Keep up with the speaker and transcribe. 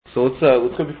So let's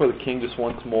go before the King just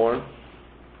once more.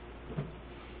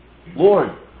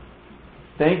 Lord,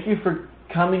 thank you for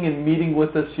coming and meeting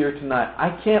with us here tonight.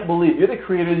 I can't believe you're the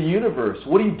creator of the universe.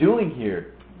 What are you doing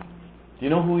here? Do you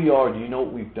know who we are? Do you know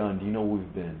what we've done? Do you know what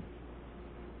we've been?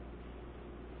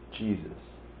 Jesus,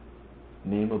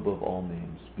 name above all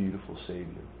names, beautiful Savior.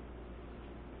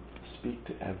 Speak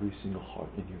to every single heart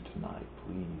in here tonight,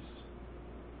 please.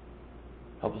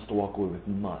 Help us to walk away with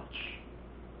much.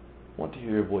 I want to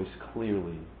hear your voice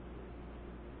clearly.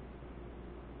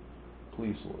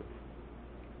 Please, Lord.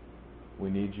 We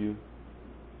need you.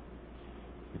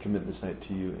 We commit this night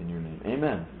to you in your name.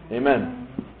 Amen. Amen.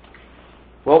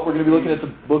 Well, we're going to be looking at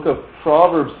the book of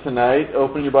Proverbs tonight.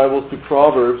 Open your Bibles to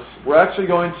Proverbs. We're actually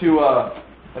going to,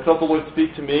 I felt the Lord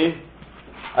speak to me.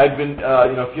 I've been,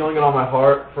 feeling it on my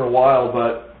heart for a while,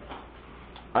 but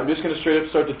I'm just going to straight up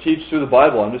start to teach through the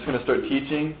Bible. I'm just going to start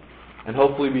teaching and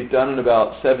hopefully be done in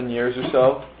about 7 years or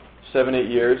so. 7-8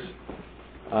 years.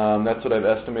 That's what I've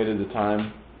estimated the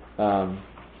time.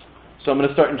 So I'm going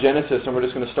to start in Genesis, and we're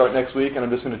just going to start next week, and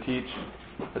I'm just going to teach.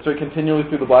 That's right, continually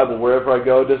through the Bible, wherever I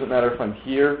go. It doesn't matter if I'm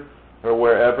here or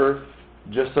wherever,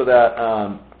 just so that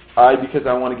because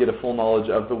I want to get a full knowledge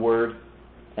of the Word,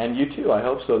 and you too, I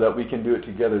hope so, that we can do it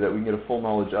together, that we can get a full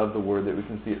knowledge of the Word, that we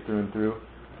can see it through and through.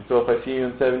 And so if I see you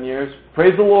in 7 years,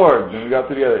 praise the Lord, and we got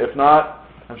through together. If not,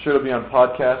 I'm sure it'll be on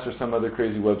podcast or some other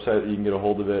crazy website that you can get a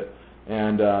hold of it.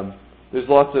 And there's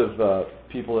lots of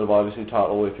people that have obviously taught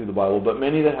all the way through the Bible, but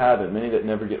many that haven't, many that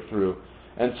never get through.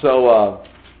 And so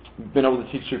I've been able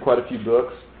to teach through quite a few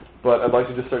books, but I'd like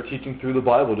to just start teaching through the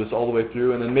Bible, just all the way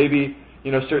through, and then maybe,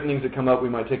 certain things that come up, we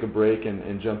might take a break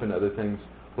and jump into other things,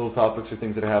 little topics or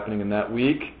things that are happening in that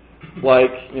week.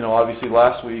 Like, obviously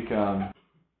last week,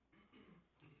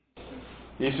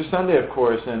 Easter Sunday, of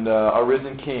course, and our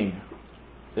risen King.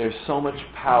 There's so much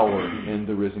power in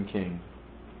the risen King.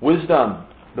 Wisdom,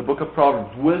 the book of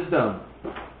Proverbs, wisdom,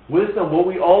 what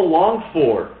we all long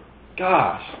for.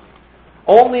 Gosh,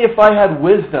 only if I had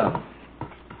wisdom.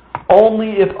 Only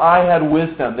if I had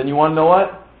wisdom. Then you want to know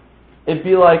what? It'd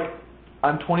be like,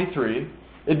 I'm 23.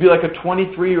 It'd be like a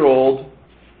 23-year-old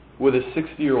with a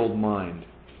 60-year-old mind.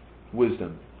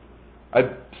 Wisdom.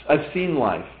 I've seen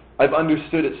life. I've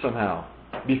understood it somehow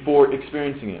before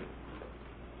experiencing it.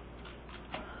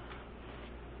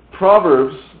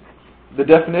 Proverbs, the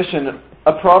definition,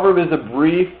 a proverb is a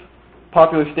brief,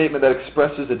 popular statement that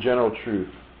expresses a general truth.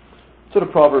 That's what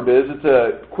a proverb is. It's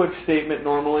a quick statement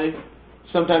normally.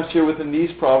 Sometimes here within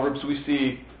these proverbs we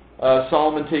see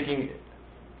Solomon taking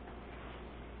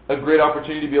a great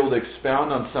opportunity to be able to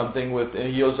expound on something and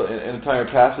he uses an entire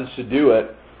passage to do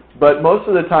it. But most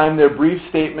of the time they're brief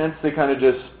statements. They kind of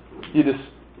he just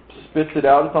spits it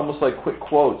out. It's almost like quick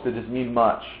quotes that just mean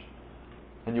much.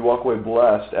 And you walk away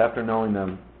blessed after knowing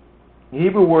them. The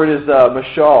Hebrew word is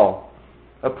mashal,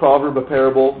 a proverb, a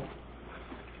parable.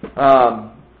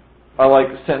 I like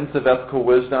a sentence of ethical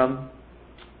wisdom.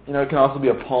 It can also be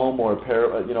a poem or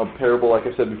a parable, like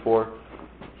I said before.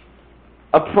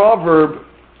 A proverb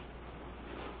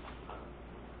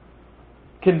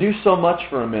can do so much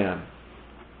for a man.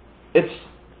 It's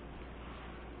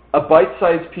a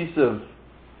bite-sized piece of,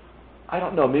 I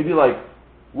don't know, maybe like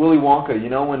Willy Wonka,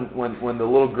 when the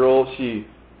little girl, she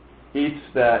eats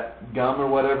that gum or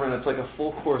whatever, and it's like a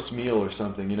full course meal or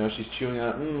something. She's chewing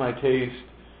on, I taste,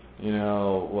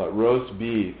 roast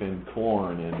beef and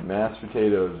corn and mashed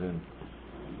potatoes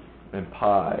and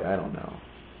pie. I don't know.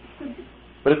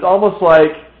 But it's almost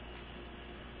like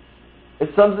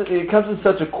it comes in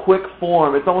such a quick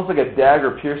form. It's almost like a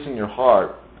dagger piercing your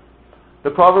heart.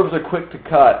 The Proverbs are quick to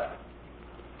cut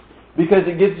because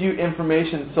it gives you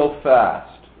information so fast.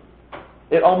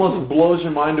 It almost blows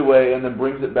your mind away and then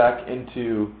brings it back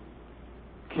into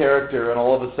character, and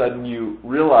all of a sudden you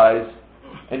realize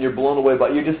and you're blown away by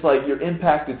it. You're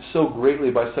impacted so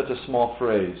greatly by such a small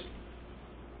phrase.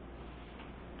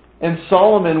 And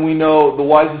Solomon, we know, the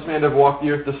wisest man to ever walk the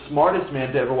earth, the smartest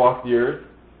man to ever walk the earth,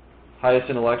 highest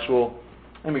intellectual,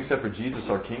 except for Jesus,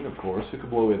 our King, of course. Who could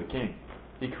blow away the King?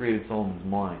 He created Solomon's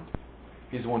mind.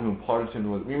 He's the one who imparted to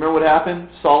him. Remember what happened?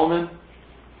 Solomon,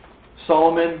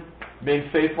 being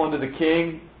faithful unto the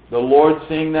king, the Lord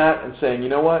seeing that and saying, you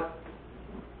know what?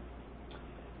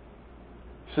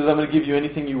 He says, I'm going to give you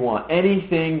anything you want.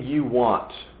 Anything you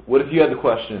want. What if you had the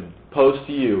question posed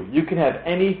to you? You can have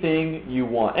anything you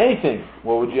want. Anything.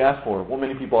 What would you ask for? Well,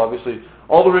 many people, obviously,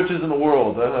 all the riches in the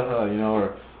world,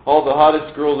 or all the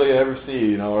hottest girls they ever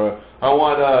see, or I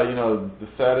want, the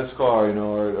fattest car,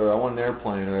 or I want an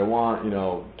airplane, or I want,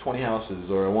 20 houses,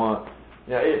 or I want,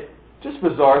 just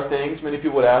bizarre things many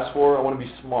people would ask for. I want to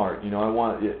be smart, I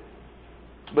want it.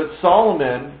 But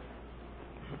Solomon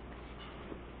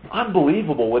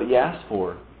unbelievable what he asked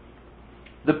for.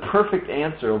 The perfect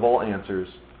answer of all answers.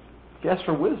 He asked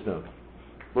for wisdom.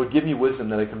 Lord, give me wisdom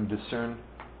that I can discern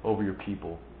over your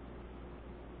people.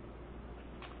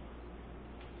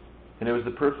 And it was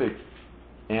the perfect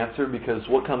answer because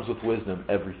what comes with wisdom?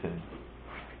 Everything.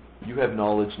 You have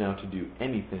knowledge now to do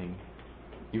anything.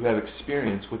 You have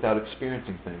experience without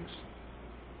experiencing things.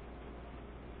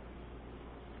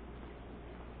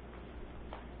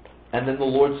 And then the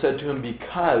Lord said to him,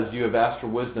 because you have asked for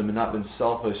wisdom and not been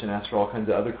selfish and asked for all kinds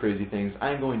of other crazy things,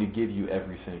 I'm going to give you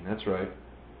everything. That's right.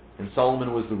 And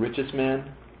Solomon was the richest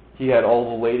man. He had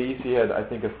all the ladies. He had, I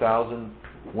think, 1,000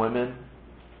 women,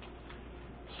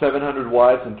 700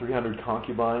 wives, and 300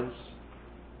 concubines.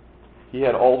 He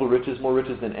had all the riches, more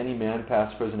riches than any man,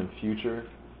 past, present, and future.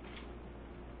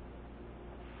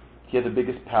 He had the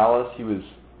biggest palace. He was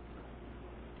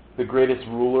the greatest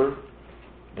ruler.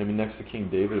 I mean, next to King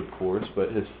David, of course,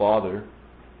 but his father.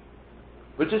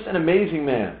 But just an amazing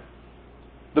man.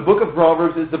 The book of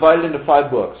Proverbs is divided into 5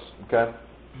 books, okay?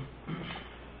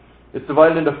 It's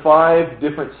divided into 5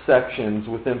 different sections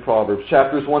within Proverbs.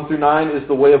 Chapters 1 through 9 is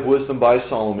the way of wisdom by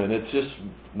Solomon. It's just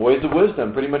ways of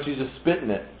wisdom. Pretty much he's just spitting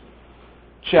it.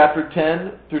 Chapter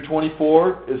 10 through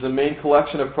 24 is the main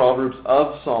collection of Proverbs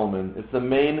of Solomon. It's the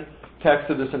main text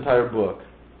of this entire book.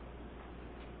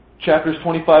 Chapters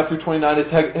 25 through 29 is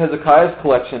Hezekiah's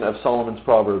collection of Solomon's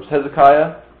Proverbs.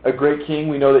 Hezekiah, a great king,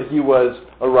 we know that he was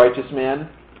a righteous man.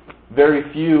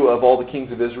 Very few of all the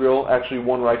kings of Israel, actually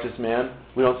one righteous man.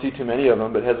 We don't see too many of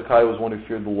them, but Hezekiah was one who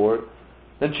feared the Lord.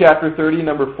 Then chapter 30,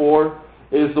 number 4,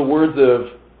 is the words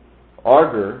of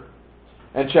Agur.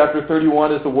 And chapter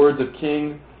 31 is the words of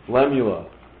King Lemuel,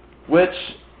 which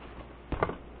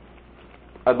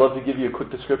I'd love to give you a quick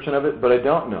description of it, but I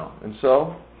don't know. And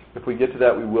so, if we get to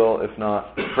that, we will. If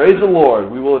not, praise the Lord,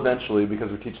 we will eventually because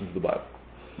we're teaching the Bible.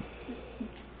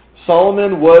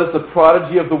 Solomon was the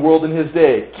prodigy of the world in his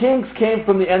day. Kings came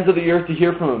from the ends of the earth to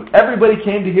hear from him. Everybody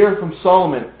came to hear from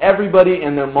Solomon. Everybody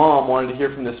and their mom wanted to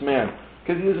hear from this man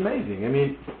because he was amazing. I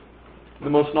mean, the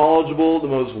most knowledgeable, the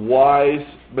most wise,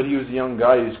 but he was a young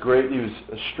guy. He was great. He was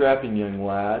a strapping young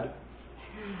lad.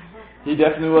 He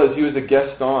definitely was. He was a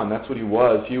Gaston. That's what he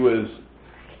was. He was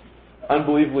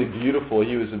unbelievably beautiful.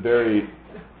 He was a very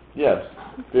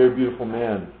beautiful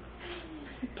man.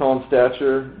 Tall in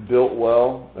stature, built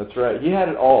well. That's right. He had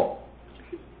it all.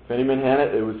 If any man had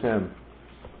it, it was him.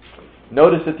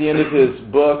 Notice at the end of his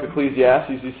book,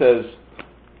 Ecclesiastes, he says,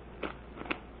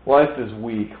 life is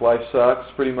weak. Life sucks,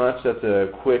 pretty much. That's a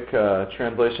quick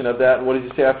translation of that. And what does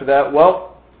he say after that?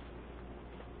 Well,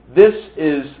 this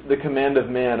is the command of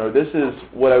man, or this is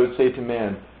what I would say to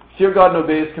man. Fear God and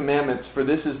obey His commandments, for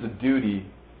this is the duty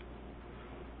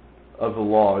of the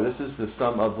law. This is the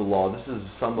sum of the law. This is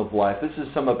the sum of life. This is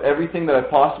the sum of everything that I've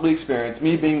possibly experienced.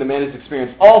 Me being the man who's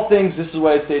experienced all things, this is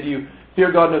what I say to you.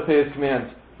 Fear God and obey His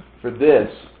commands, for this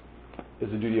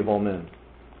is the duty of all men.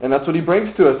 And that's what He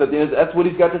brings to us at the end. That's what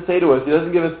He's got to say to us. He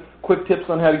doesn't give us quick tips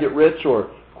on how to get rich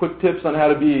or quick tips on how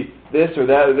to be this or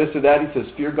that or this or that. He says,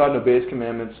 fear God and obey His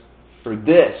commandments, for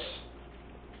this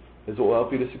is what will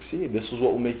help you to succeed. This is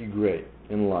what will make you great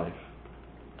in life.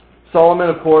 Solomon,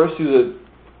 of course,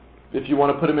 if you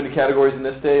want to put him into categories in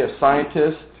this day, a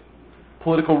scientist,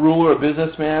 political ruler, a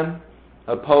businessman,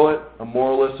 a poet, a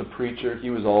moralist, a preacher.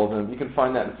 He was all of them. You can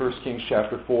find that in 1 Kings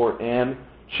chapter 4 and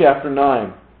chapter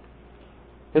 9.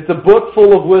 It's a book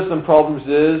full of wisdom, Proverbs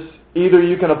is. Either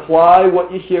you can apply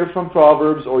what you hear from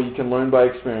Proverbs or you can learn by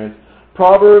experience.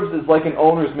 Proverbs is like an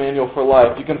owner's manual for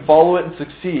life. You can follow it and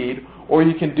succeed, or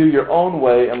you can do your own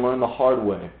way and learn the hard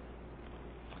way.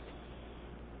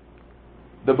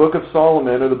 The book of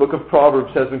Solomon, or the book of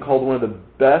Proverbs, has been called one of the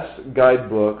best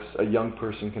guidebooks a young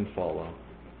person can follow.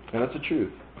 And that's the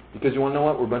truth. Because you want to know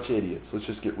what? We're a bunch of idiots. Let's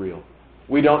just get real.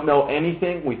 We don't know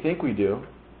anything. We think we do.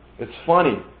 It's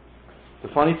funny.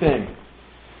 It's a funny thing.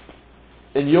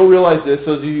 And you'll realize this,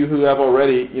 those of you who have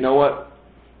already, you know what?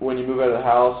 When you move out of the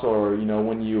house, or,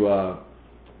 when you, all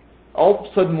of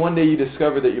a sudden one day you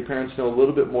discover that your parents know a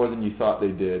little bit more than you thought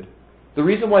they did. The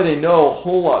reason why they know a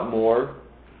whole lot more,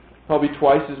 probably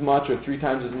twice as much or 3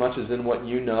 times as much as in what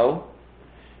you know,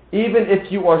 even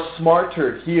if you are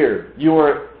smarter here, you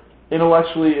are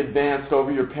intellectually advanced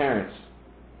over your parents,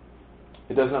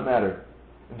 it does not matter.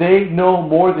 They know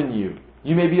more than you.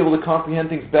 You may be able to comprehend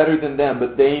things better than them,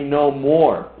 but they know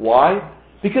more. Why?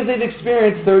 Because they've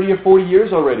experienced 30 or 40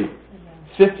 years already,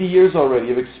 50 years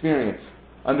already of experience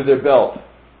under their belt.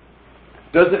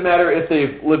 Doesn't matter if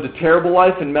they've lived a terrible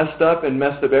life and messed up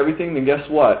everything, then guess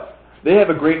what? They have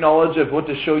a great knowledge of what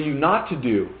to show you not to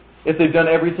do. If they've done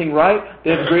everything right,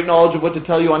 they have a great knowledge of what to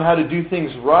tell you on how to do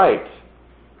things right.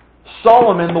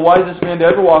 Solomon, the wisest man to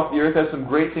ever walk the earth, has some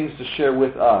great things to share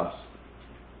with us.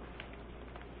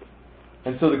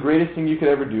 And so the greatest thing you could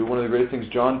ever do, one of the greatest things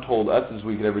John told us is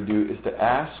we could ever do, is to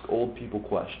ask old people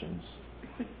questions.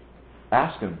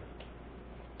 Ask them.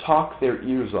 Talk their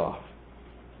ears off.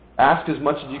 Ask as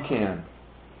much as you can.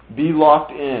 Be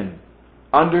locked in.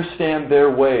 Understand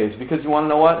their ways. Because you want to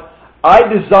know what? I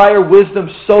desire wisdom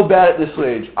so bad at this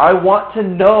age. I want to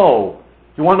know.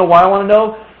 You want to know why I want to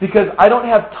know? Because I don't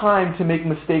have time to make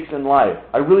mistakes in life.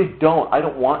 I really don't. I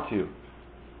don't want to.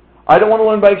 I don't want to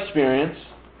learn by experience.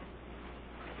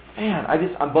 Man,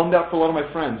 I'm bummed out for a lot of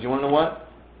my friends. You want to know what?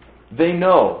 They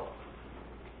know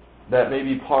that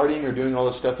maybe partying or doing all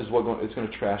this stuff is it's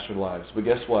going to trash their lives. But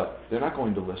guess what? They're not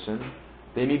going to listen.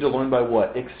 They need to learn by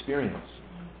what? Experience.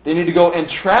 They need to go and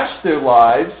trash their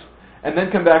lives and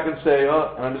then come back and say,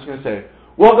 oh, and I'm just going to say,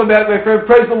 welcome back, my friend.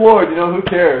 Praise the Lord. You know, who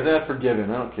cares? That's forgiven.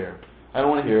 I don't care. I don't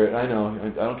want to hear it. I know.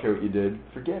 I don't care what you did.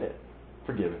 Forget it.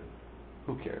 Forgive it.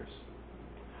 Who cares?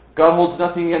 God holds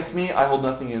nothing against me. I hold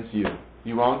nothing against you.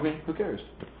 You wronged me? Who cares?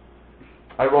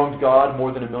 I wronged God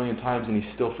more than 1,000,000 times and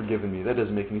He's still forgiven me. That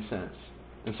doesn't make any sense.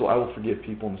 And so I will forgive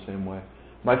people in the same way.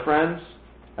 My friends,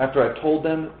 after I've told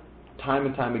them time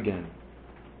and time again,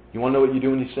 you want to know what you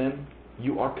do when you sin?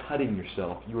 You are cutting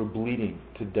yourself. You are bleeding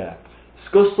to death.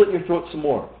 Just go slit your throat some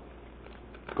more.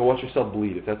 Go watch yourself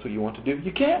bleed. If that's what you want to do,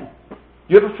 you can.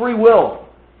 You have a free will.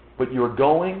 But you are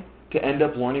going to end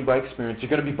up learning by experience. You're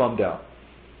going to be bummed out.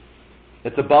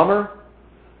 It's a bummer,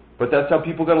 but that's how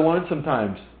people got to learn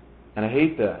sometimes. And I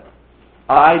hate that.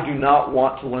 I do not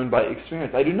want to learn by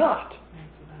experience. I do not.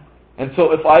 And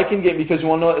so if I can get, because you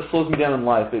want to know what, it slows me down in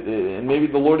life. And maybe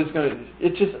the Lord is going to,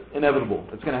 it's just inevitable.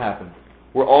 It's going to happen.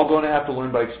 We're all going to have to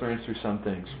learn by experience through some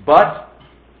things. But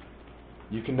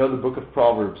you can know the book of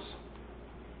Proverbs.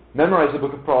 Memorize the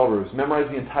book of Proverbs. Memorize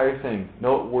the entire thing.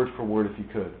 Know it word for word if you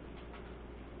could.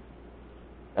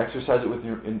 Exercise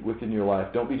it within your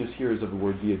life. Don't be just hearers of the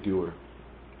word, be a doer.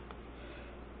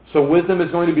 So wisdom is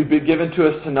going to be given to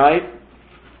us tonight.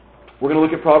 We're going to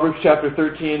look at Proverbs chapter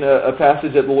 13, a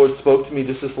passage that the Lord spoke to me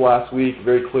just this last week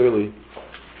very clearly.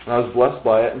 And I was blessed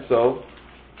by it. And so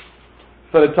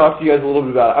I thought I'd talk to you guys a little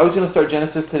bit about it. I was going to start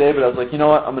Genesis today, but I was like, you know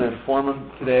what? I'm going to inform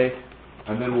them today,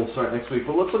 and then we'll start next week.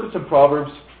 But let's look at some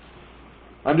Proverbs.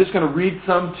 I'm just going to read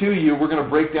some to you. We're going to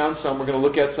break down some. We're going to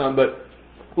look at some. But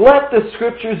let the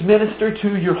Scriptures minister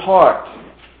to your heart.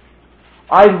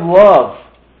 I love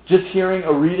just hearing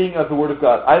a reading of the Word of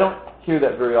God. I don't hear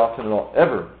that very often at all,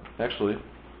 ever, actually.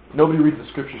 Nobody reads the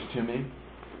Scriptures to me.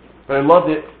 But I loved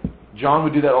it. John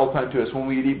would do that all the time to us. When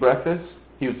we'd eat breakfast,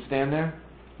 he would stand there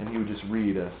and he would just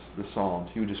read us the Psalms.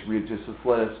 He would just read, just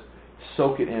let us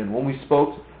soak it in. When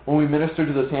we ministered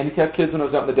to those handicapped kids when I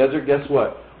was out in the desert, guess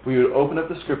what? We would open up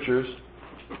the Scriptures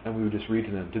and we would just read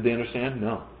to them. Did they understand?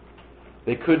 No.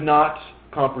 They could not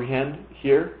comprehend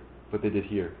here, but they did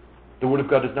hear. The Word of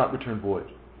God does not return void.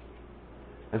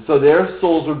 And so their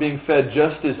souls were being fed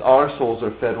just as our souls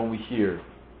are fed when we hear.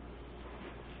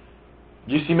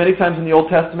 You see many times in the Old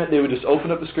Testament, they would just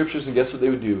open up the Scriptures and guess what they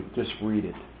would do? Just read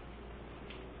it.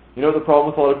 You know what the problem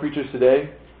with a lot of preachers today?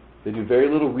 They do very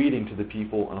little reading to the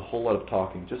people and a whole lot of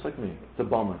talking, just like me. It's a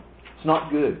bummer. It's not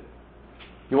good.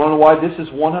 You want to know why? This is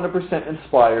 100%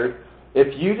 inspired.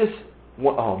 If you just...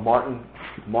 Oh, Martin.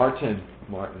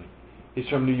 He's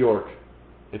from New York.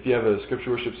 If you have a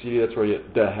Scripture Worship CD, that's where you...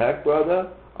 The heck, brother?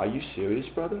 Are you serious,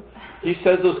 brother? He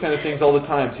says those kind of things all the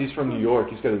time. He's from New York.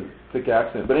 He's got a thick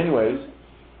accent. But anyways,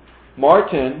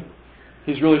 Martin,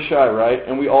 he's really shy, right?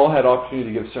 And we all had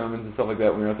opportunity to give sermons and stuff like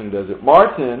that when we were out in the desert.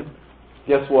 Martin,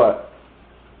 guess what?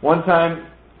 One time,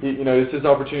 it's his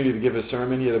opportunity to give a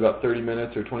sermon. He had about 30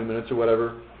 minutes or 20 minutes or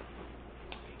whatever.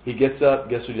 He gets up.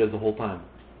 Guess what he does the whole time?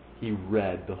 He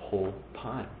read the whole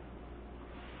time.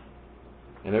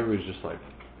 And everybody's just like,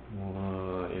 this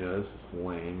is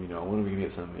lame. When are we going to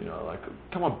get something?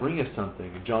 Come on, bring us something.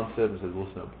 And John said,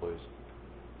 listen up, boys.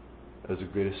 That was the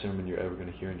greatest sermon you're ever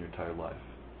going to hear in your entire life.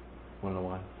 Want to know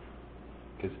why?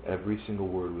 Because every single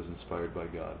word was inspired by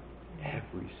God.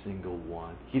 Every single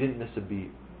one. He didn't miss a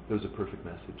beat. It was a perfect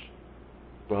message.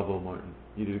 Bravo, Martin.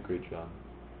 You did a great job.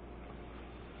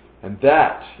 And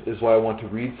that is why I want to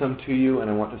read some to you, and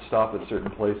I want to stop at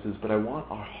certain places, but I want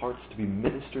our hearts to be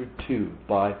ministered to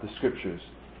by the Scriptures.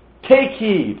 Take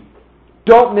heed.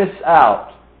 Don't miss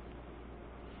out.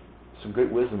 Some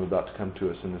great wisdom about to come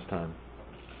to us in this time.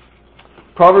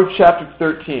 Proverbs chapter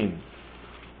 13.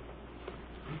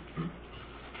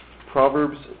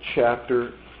 Proverbs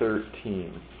chapter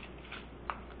 13.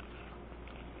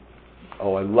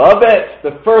 Oh, I love it!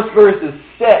 The first verse is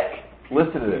sick.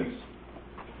 Listen to this.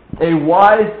 A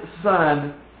wise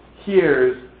son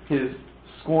hears his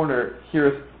scorner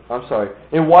heareth,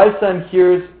 a wise son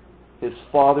hears his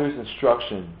father's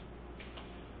instruction,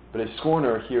 but a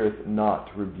scorner heareth not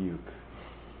rebuke.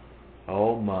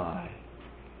 Oh my.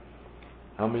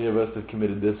 How many of us have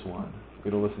committed this one?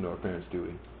 We don't listen to our parents, do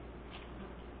we?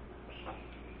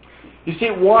 You see,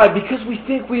 why? Because we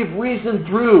think we've reasoned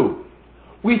through.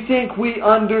 We think we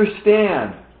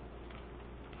understand.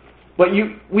 But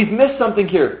we've missed something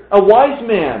here. A wise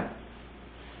man,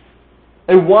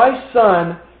 a wise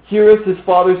son heareth his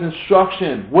father's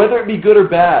instruction, whether it be good or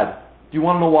bad. Do you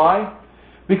want to know why?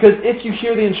 Because if you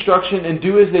hear the instruction and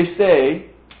do as they say,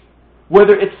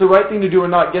 whether it's the right thing to do or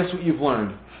not, guess what you've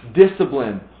learned?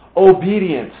 Discipline,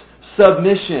 obedience,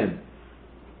 submission.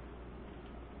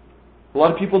 A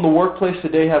lot of people in the workplace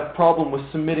today have a problem with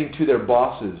submitting to their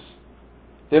bosses.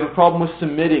 They have a problem with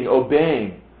submitting,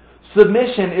 obeying.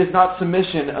 Submission is not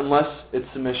submission unless it's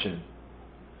submission.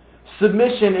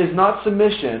 Submission is not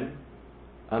submission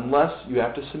unless you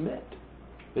have to submit.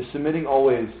 Is submitting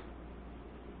always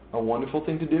a wonderful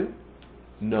thing to do?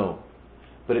 No.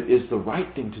 But it is the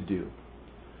right thing to do.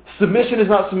 Submission is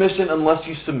not submission unless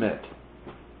you submit.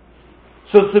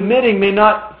 So submitting may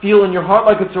not feel in your heart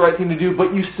like it's the right thing to do,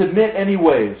 but you submit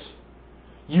anyways.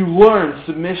 You learn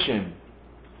submission.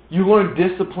 You learn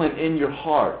discipline in your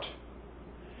heart.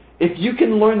 If you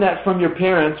can learn that from your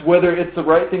parents, whether it's the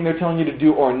right thing they're telling you to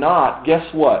do or not, guess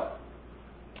what?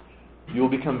 You will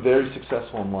become very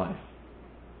successful in life.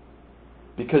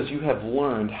 Because you have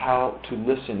learned how to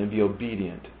listen and be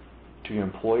obedient to your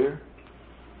employer,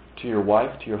 to your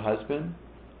wife, to your husband,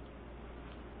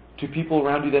 to people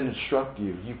around you that instruct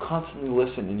you. You constantly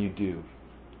listen and you do.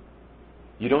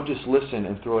 You don't just listen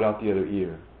and throw it out the other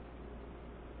ear.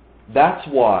 That's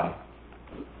why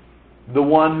the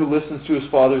one who listens to his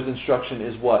father's instruction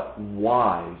is what?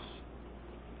 Wise.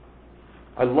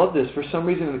 I love this. For some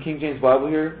reason in the King James Bible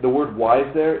here, the word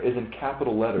wise there is in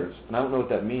capital letters. And I don't know what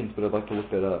that means, but I'd like to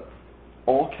look that up.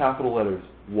 All capital letters,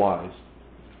 wise.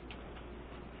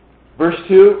 Verse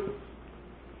 2.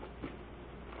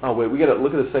 Oh wait, we got to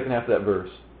look at the second half of that verse.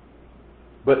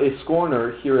 But a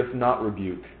scorner heareth not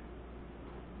rebuke.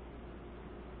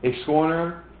 A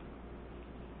scorner,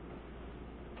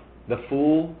 the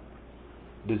fool,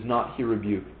 does not hear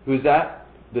rebuke. Who's that?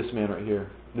 This man right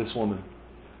here. This woman.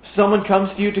 Someone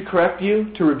comes to you to correct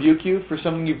you, to rebuke you for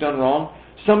something you've done wrong.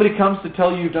 Somebody comes to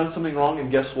tell you you've done something wrong,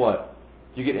 and guess what?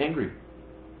 You get angry.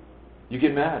 You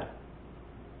get mad.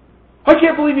 I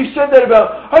can't believe you said that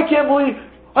about... I can't believe...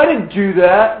 I didn't do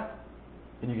that.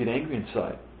 And you get angry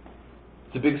inside.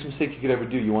 It's the biggest mistake you could ever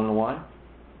do. You want to know why?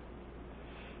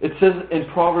 It says in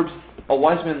Proverbs, a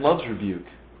wise man loves rebuke.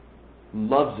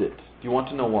 Loves it. Do you want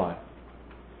to know why?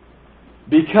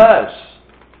 Because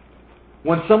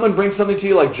when someone brings something to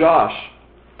you like Josh,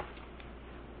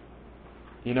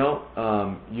 you know,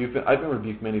 I've been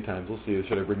rebuked many times. We'll see.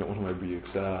 Should I bring up one of my rebukes?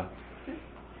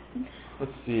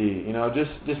 Let's see. You know,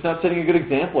 just not setting a good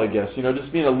example, I guess. You know,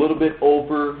 just being a little bit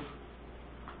over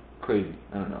crazy.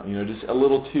 I don't know. You know, just a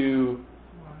little too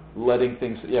letting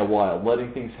things. Yeah, wild.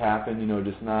 Letting things happen. You know,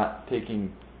 just not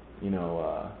taking. You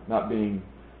know, not being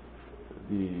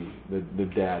the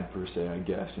dad per se. I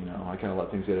guess. You know, I kind of let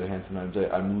things get out of hand sometimes.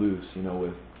 I'm loose. You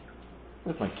know,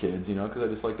 with my kids. You know, because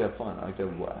I just like to have fun. I like to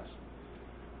have a blast.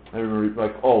 I remember,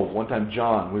 like, one time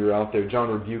John. We were out there. John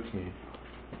rebuked me.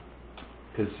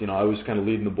 Because, you know, I was kind of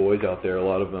leading the boys out there. A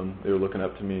lot of them, they were looking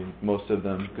up to me, most of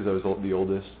them, because I was the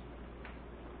oldest.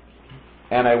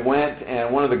 And I went,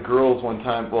 and one of the girls one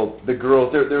time, the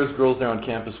girls, there was girls there on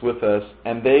campus with us,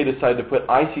 and they decided to put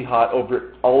Icy Hot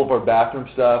over all of our bathroom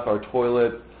stuff, our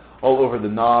toilet, all over the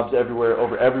knobs,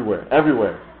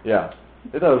 everywhere. Yeah.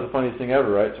 They thought it was the funniest thing ever,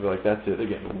 right? So we're like, that's it, they're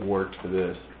getting worked for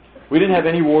this. We didn't have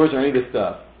any wars or any of this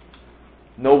stuff.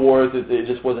 No wars, it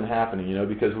just wasn't happening, you know,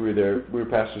 because we were there, we were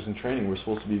pastors in training, we're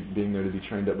supposed to be being there to be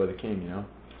trained up by the king, you know.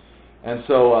 And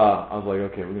so I was like,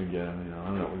 okay, we're going to get them, you know, I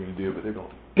don't know what we're going to do, but they're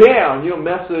going, damn, you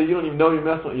don't even know you're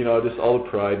messing, you know, just all the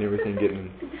pride and everything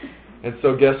getting. And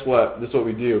so guess what? This is what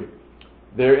we do.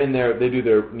 They're in there, they do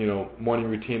their, you know, morning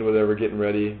routine, whatever, getting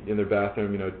ready in their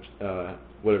bathroom, you know,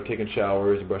 whatever, taking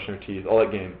showers, brushing their teeth, all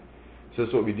that game. So this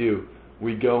is what we do.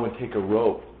 We go and take a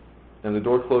rope. And the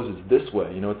door closes this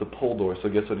way. You know, it's a pull door. So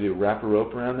guess what I do? Wrap a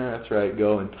rope around there. That's right.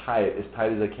 Go and tie it as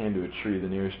tight as I can to a tree, the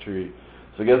nearest tree.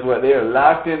 So guess what? They are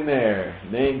locked in there.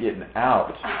 They ain't getting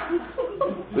out.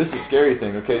 This is a scary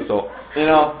thing. Okay, so, you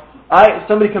know,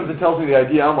 somebody comes and tells me the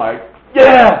idea. I'm like,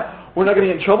 yeah! We're not going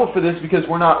to get in trouble for this because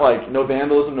we're not like, no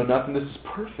vandalism, no nothing. This is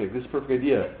perfect. This is a perfect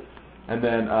idea. And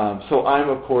then, so I'm,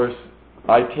 of course,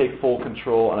 I take full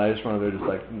control and I just run over there just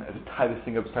like, tie this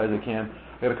thing up as tight as I can.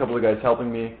 I got a couple of guys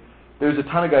helping me. there's a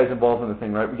ton of guys involved in the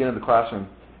thing, right? We get into the classroom.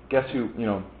 Guess who,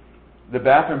 the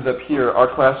bathroom's up here,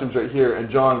 our classroom's right here, and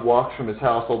John walks from his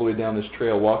house all the way down this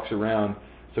trail, walks around,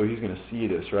 so he's going to see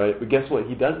this, right? But guess what?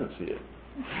 He doesn't see it.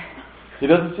 He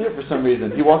doesn't see it for some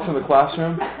reason. He walks in the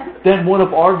classroom. Then one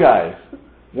of our guys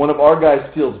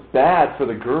feels bad for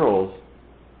the girls.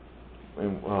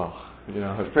 And,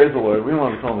 praise the Lord. We don't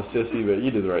want to call him a sissy, but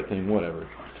he did the right thing, whatever.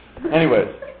 Anyways,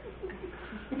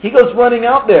 he goes running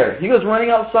out there. He goes running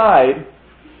outside,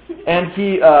 and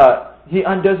he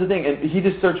undoes the thing, and he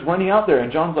just starts running out there.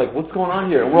 And John's like, "What's going on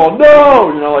here?" And we're all,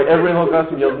 "No!" Like everyone in the whole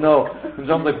classroom yells, "No!" And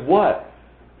John's like, "What?"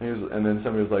 And then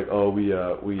somebody was like, "Oh, we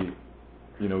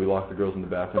locked the girls in the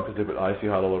bathroom because they put icy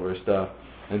hot all over our stuff."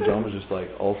 And John was just like,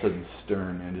 all of a sudden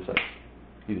stern, man,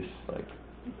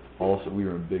 all of a sudden we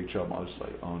were in big trouble. I was just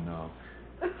like, oh no.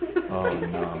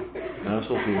 And I'm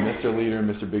supposed to be Mr. Leader,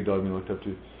 Mr. Big Dog, me looked up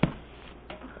to.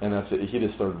 And that's it. He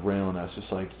just started railing at us,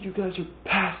 just like, "You guys are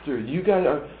pastors.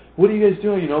 What are you guys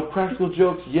doing? Practical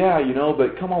jokes, yeah,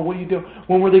 but come on, what are you doing?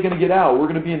 When were they going to get out? We're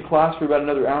going to be in class for about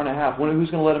another hour and a half.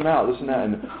 Who's going to let them out? This and that."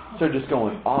 And started just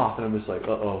going off, and I'm just like,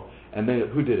 uh-oh. And then,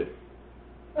 who did it?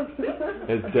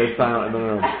 It's dead silent in the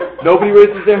room. Nobody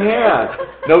raises their hand.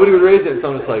 Nobody would raise it. And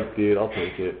someone's like, "Dude, I'll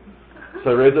take it."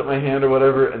 So I raised up my hand or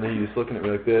whatever, and then he's just looking at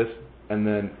me like this. And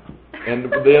the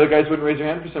other guys wouldn't raise their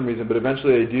hand for some reason, but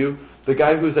eventually they do. The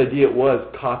guy whose idea it was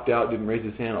cocked out, didn't raise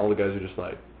his hand. All the guys are just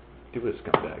like, "Dude, what a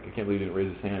scumbag. I can't believe he didn't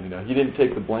raise his hand." He didn't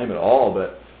take the blame at all,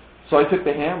 but so I took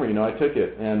the hammer, I took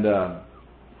it, and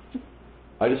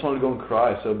I just wanted to go and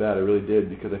cry so bad, I really did,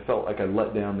 because I felt like I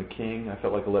let down the king. I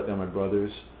felt like I let down my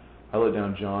brothers. I let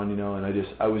down John, and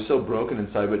I was so broken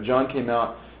inside. But John came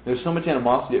out. There was so much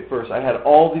animosity at first. I had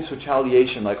all this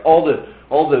retaliation, like all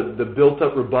the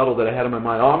built-up rebuttal that I had in my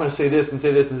mind. "Oh, I'm going to say this and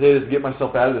say this and say this to get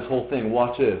myself out of this whole thing.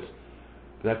 Watch this."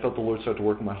 But I felt the Lord start to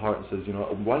work in my heart and says,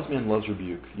 "A wise man loves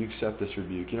rebuke. You accept this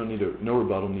rebuke. You don't need no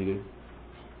rebuttal needed.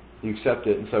 You accept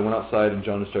it." And so I went outside, and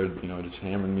John started, just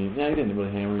hammering me. Yeah, he didn't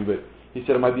really hammer me, but he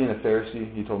said, "Am I being a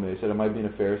Pharisee?" He told me. He said, "Am I being a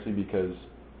Pharisee because,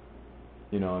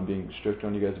 I'm being strict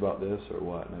on you guys about this, or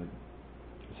what?" And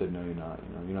I said, "No, you're not.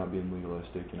 You're not being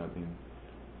legalistic. You're not being.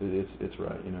 It's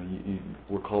right.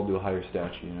 We're called to a higher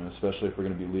stature. Especially if we're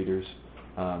going to be leaders.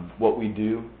 What we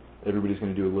do, everybody's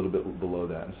going to do a little bit below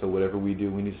that. And so whatever we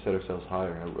do, we need to set ourselves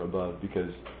higher above.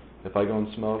 Because if I go and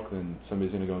smoke, then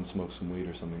somebody's going to go and smoke some weed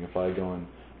or something. If I go and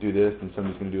do this, then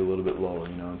somebody's going to do a little bit lower.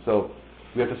 And so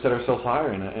we have to set ourselves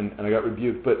higher. And I got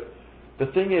rebuked. But the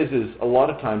thing is a lot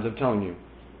of times, I'm telling you,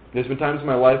 there's been times in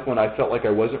my life when I felt like I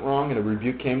wasn't wrong and a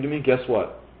rebuke came to me. Guess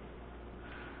what?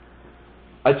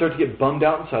 I started to get bummed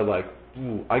out inside, like,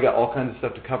 ooh, I got all kinds of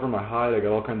stuff to cover my hide. I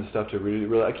got all kinds of stuff to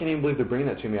really. I can't even believe they're bringing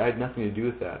that to me. I had nothing to do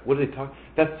with that. What did they talk?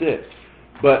 That's it.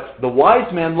 But the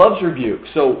wise man loves rebuke.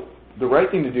 So the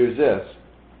right thing to do is this.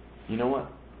 You know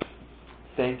what?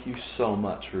 Thank you so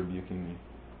much for rebuking me.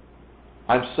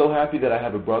 I'm so happy that I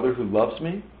have a brother who loves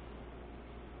me,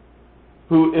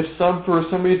 who, if for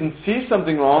some reason sees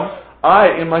something wrong,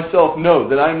 I in myself know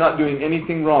that I'm not doing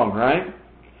anything wrong, right?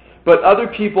 But other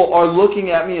people are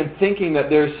looking at me and thinking that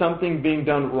there's something being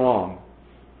done wrong.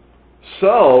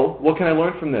 So, what can I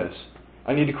learn from this?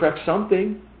 I need to correct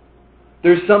something.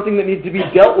 There's something that needs to be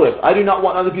dealt with. I do not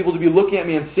want other people to be looking at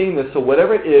me and seeing this. So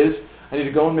whatever it is, I need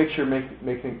to go and make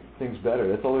things better.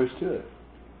 That's all there is to it.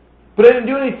 But I didn't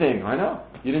do anything. I know.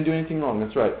 You didn't do anything wrong.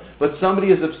 That's right. But somebody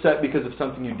is upset because of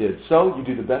something you did. So you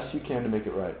do the best you can to make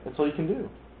it right. That's all you can do.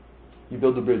 You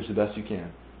build the bridge the best you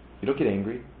can. You don't get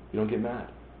angry. You don't get mad.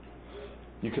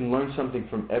 You can learn something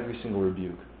from every single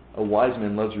rebuke. A wise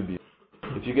man loves rebuke.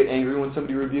 If you get angry when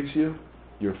somebody rebukes you,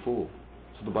 you're a fool.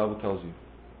 That's what the Bible tells you.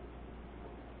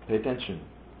 Pay attention.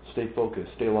 Stay focused.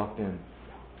 Stay locked in.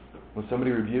 When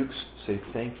somebody rebukes, say,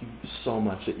 "Thank you so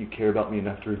much that you care about me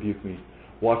enough to rebuke me."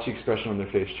 Watch the expression on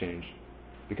their face change.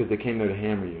 Because they came there to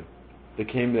hammer you. They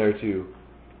came there to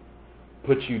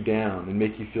put you down and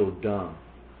make you feel dumb.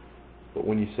 But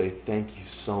when you say, "Thank you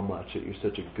so much that you're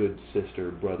such a good sister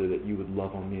or brother, that you would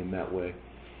love on me in that way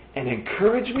and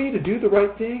encourage me to do the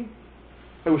right thing,"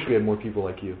 I wish we had more people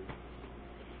like you.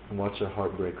 And watch their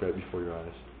heart break right before your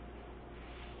eyes.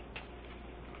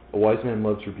 A wise man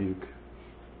loves rebuke.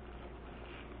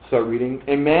 Start reading.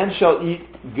 "A man shall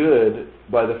eat good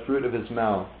by the fruit of his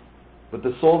mouth, but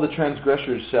the soul of the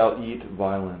transgressor shall eat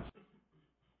violence.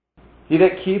 He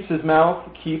that keeps his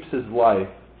mouth keeps his life,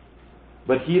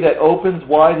 but he that opens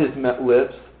wide his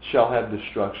lips shall have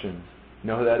destruction." You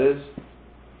know who that is?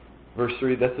 Verse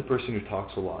 3, that's the person who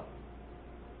talks a lot.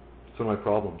 It's one of my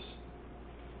problems.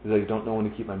 Is I don't know when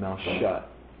to keep my mouth shut.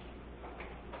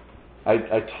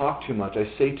 I talk too much. I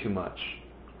say too much.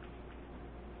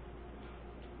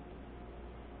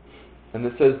 And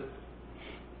it says,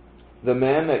 the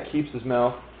man that keeps his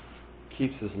mouth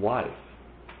keeps his life.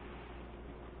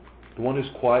 The one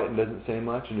who's quiet and doesn't say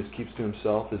much and just keeps to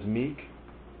himself is meek.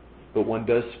 But one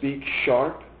does speak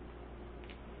sharp,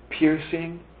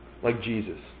 piercing, like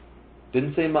Jesus.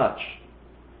 Didn't say much.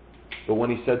 But when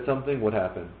he said something, what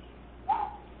happened?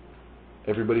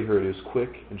 Everybody heard. It was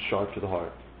quick and sharp to the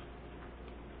heart.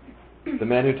 The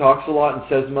man who talks a lot and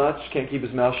says much, can't keep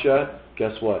his mouth shut,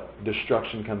 guess what?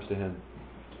 Destruction comes to him.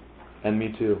 And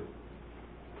me too.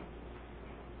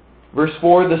 Verse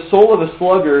 4, the soul of a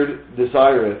sluggard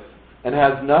desireth, and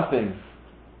has nothing,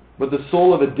 but the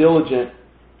soul of a diligent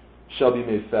shall be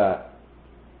made fat.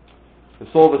 The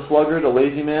soul of a sluggard, a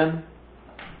lazy man.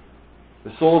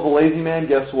 The soul of a lazy man,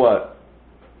 guess what?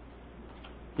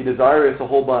 He desireth a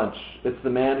whole bunch. It's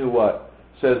the man who what?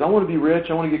 Says, I want to be rich,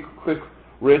 I want to get quick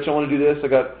rich, I want to do this, I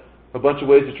got a bunch of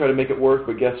ways to try to make it work,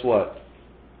 but guess what?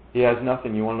 He has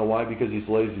nothing. You want to know why? Because he's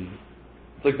lazy.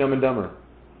 It's like Dumb and Dumber.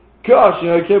 Gosh,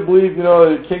 I can't believe, you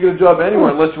can't get a job anywhere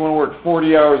unless you want to work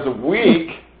 40 hours a week.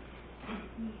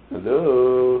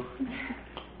 Hello.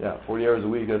 Yeah, 40 hours a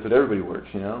week, that's what everybody works,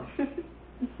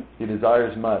 He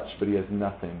desires much, but he has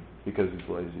nothing because he's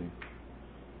lazy.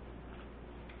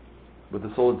 But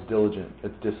the soul is diligent,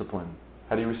 it's discipline.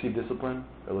 How do you receive discipline?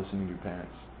 By listening to your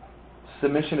parents.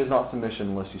 Submission is not submission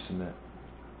unless you submit.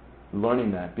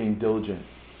 Learning that, being diligent.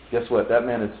 Guess what? That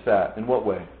man is fat. In what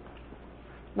way?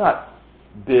 Not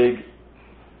big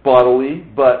bodily,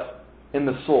 but in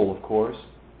the soul, of course,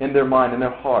 in their mind, in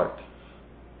their heart,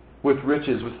 with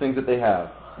riches, with things that they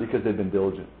have, because they've been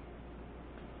diligent.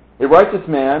 A righteous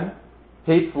man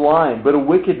hates lying, but a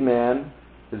wicked man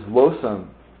is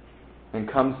loathsome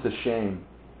and comes to shame.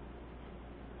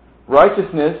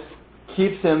 Righteousness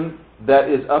keeps him that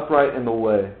is upright in the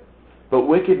way, but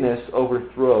wickedness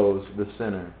overthrows the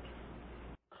sinner.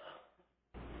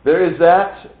 There is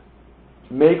that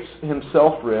makes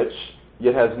himself rich,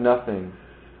 yet has nothing.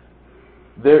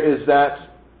 There is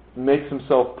that makes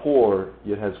himself poor,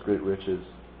 yet has great riches.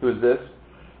 Who is this?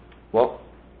 Well,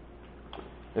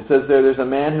 it says there's a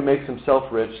man who makes himself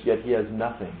rich, yet he has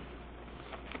nothing.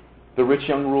 The rich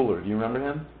young ruler, do you remember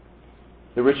him?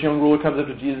 The rich young ruler comes up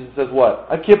to Jesus and says what?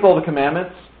 I've kept all the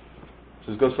commandments. He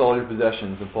says, go sell all your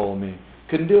possessions and follow me.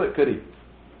 Couldn't do it, could he?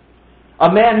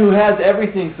 A man who has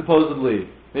everything, supposedly.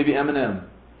 Maybe Eminem.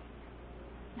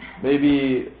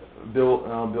 Maybe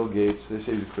Bill Gates. They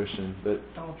say he's a Christian. But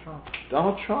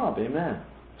Donald Trump, amen.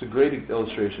 It's a great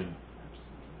illustration.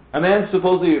 A man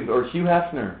supposedly, or Hugh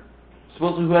Hefner,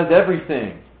 supposedly who has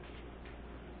everything.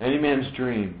 Any man's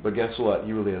dream. But guess what?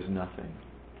 He really has nothing.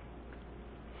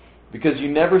 Because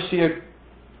you never see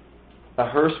a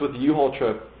hearse with a U-Haul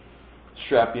truck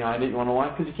strapped behind it. You want to know why?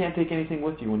 Because you can't take anything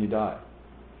with you when you die.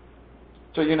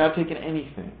 So you're not taking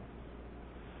anything.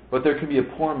 But there could be a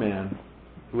poor man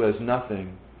who has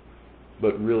nothing,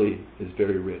 but really is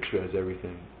very rich, who has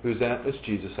everything. Who's that? That's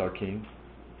Jesus, our King.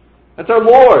 That's our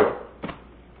Lord.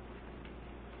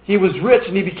 He was rich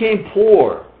and he became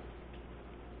poor.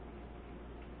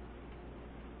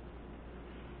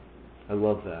 I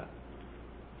love that.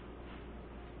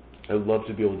 I would love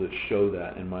to be able to show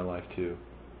that in my life too.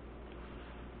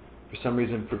 For some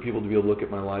reason, for people to be able to look at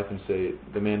my life and say,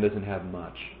 the man doesn't have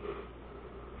much,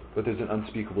 but there's an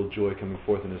unspeakable joy coming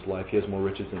forth in his life. He has more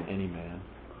riches than any man.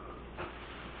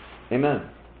 Amen.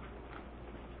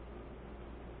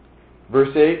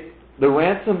 Verse 8, the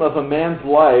ransom of a man's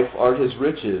life are his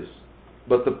riches,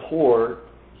 but the poor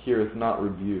heareth not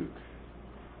rebuke.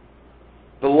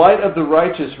 The light of the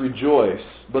righteous rejoice,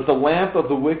 but the lamp of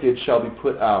the wicked shall be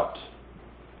put out.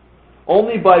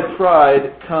 Only by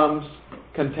pride comes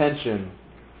contention,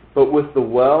 but with the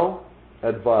well,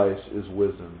 advice is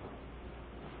wisdom.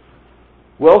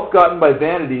 Wealth gotten by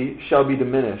vanity shall be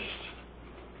diminished,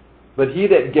 but he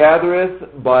that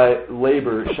gathereth by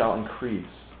labor shall increase.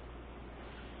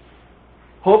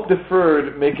 Hope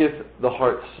deferred maketh the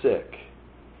heart sick,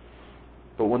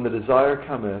 but when the desire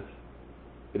cometh,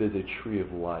 it is a tree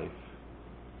of life.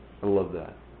 I love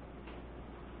that.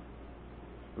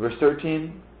 Verse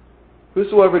 13,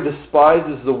 whosoever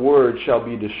despises the word shall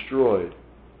be destroyed,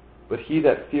 but he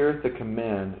that feareth the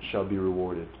command shall be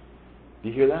rewarded. Do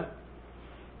you hear that?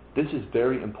 This is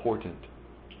very important.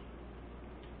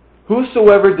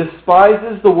 Whosoever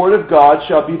despises the word of God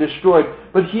shall be destroyed,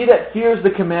 but he that fears the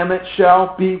commandment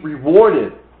shall be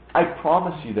rewarded. I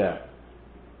promise you that.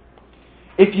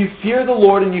 If you fear the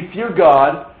Lord and you fear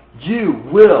God, you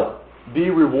will be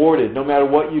rewarded no matter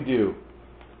what you do.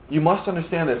 You must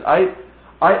understand this. I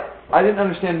didn't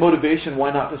understand motivation,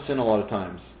 why not to sin a lot of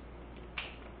times.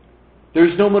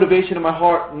 There's no motivation in my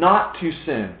heart not to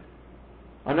sin.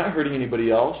 I'm not hurting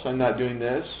anybody else. I'm not doing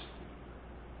this.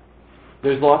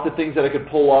 There's lots of things that I could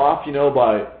pull off,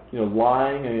 by,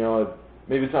 lying, and,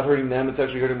 maybe it's not hurting them, it's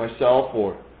actually hurting myself,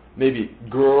 or maybe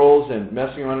girls and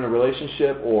messing around in a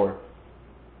relationship, or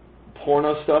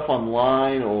porno stuff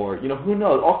online, or, who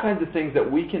knows, all kinds of things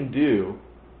that we can do.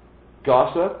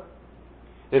 Gossip.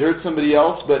 It hurts somebody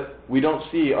else, but we don't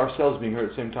see ourselves being hurt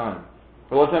at the same time.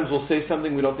 A lot of times we'll say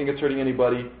something, we don't think it's hurting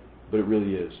anybody, but it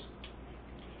really is.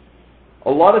 A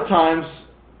lot of times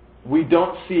we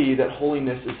don't see that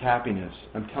holiness is happiness.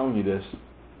 I'm telling you this.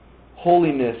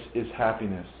 Holiness is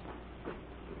happiness.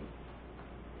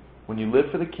 When you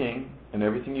live for the King in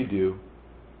everything you do,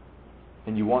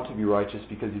 and you want to be righteous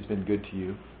because He's been good to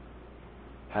you,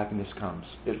 happiness comes.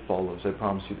 It follows. I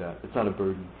promise you that. It's not a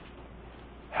burden.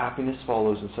 Happiness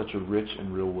follows in such a rich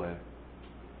and real way.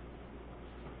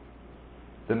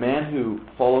 The man who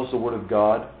follows the Word of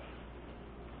God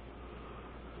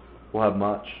will have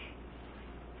much.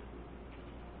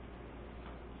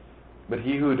 But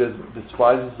he who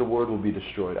despises the Word will be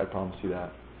destroyed. I promise you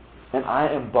that. And I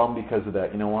am bummed because of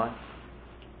that. You know why?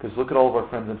 Because look at all of our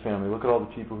friends and family. Look at all the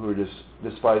people who are just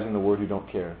despising the Word, who don't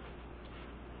care.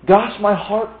 Gosh, my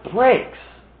heart breaks.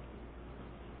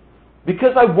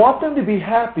 Because I want them to be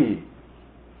happy.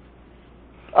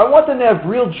 I want them to have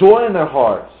real joy in their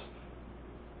hearts.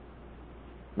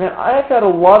 Man, I've had a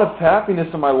lot of happiness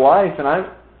in my life, and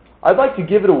I'd like to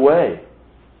give it away.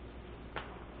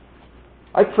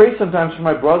 I pray sometimes for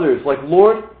my brothers, like,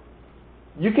 Lord,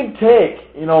 you can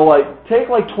take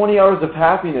 20 hours of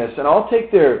happiness, and I'll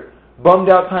take their bummed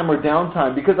out time or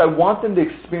downtime, because I want them to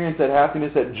experience that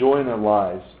happiness, that joy in their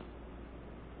lives.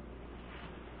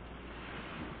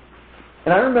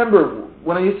 And I remember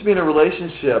when I used to be in a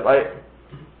relationship,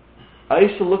 I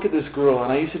used to look at this girl,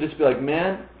 and I used to just be like,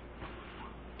 man,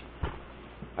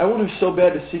 I want her so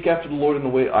bad to seek after the Lord in the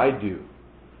way I do.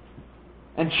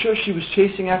 And sure, she was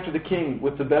chasing after the King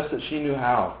with the best that she knew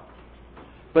how.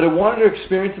 But I wanted her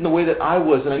experience in the way that I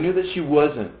was, and I knew that she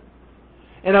wasn't.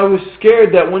 And I was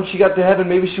scared that when she got to heaven,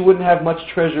 maybe she wouldn't have much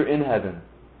treasure in heaven.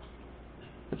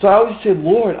 And so I always said,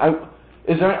 Lord,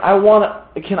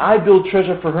 can I build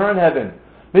treasure for her in heaven?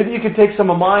 Maybe you could take some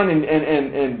of mine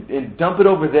and dump it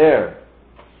over there.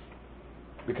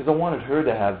 Because I wanted her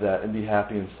to have that and be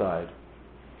happy inside.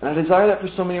 And I desire that for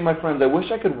so many of my friends. I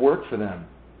wish I could work for them.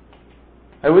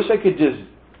 I wish I could just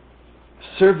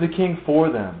serve the King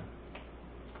for them.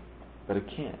 But I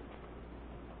can't.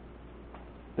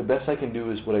 The best I can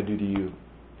do is what I do to you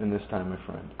in this time, my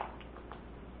friend.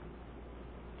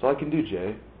 That's all I can do,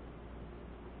 Jay.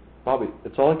 Bobby,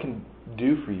 that's all I can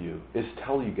do for you is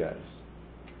tell you guys.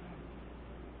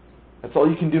 That's all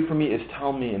you can do for me is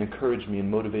tell me and encourage me and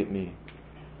motivate me.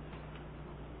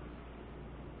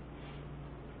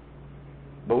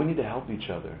 But we need to help each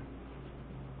other.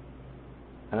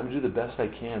 And I'm going to do the best I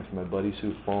can for my buddies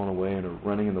who've fallen away and are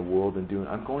running in the world and doing.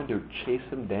 I'm going to chase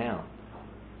them down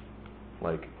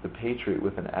like the Patriot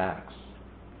with an axe.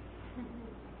 And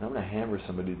I'm going to hammer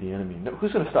somebody to the enemy. No,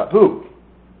 who's going to stop? Who?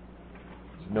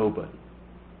 Nobody.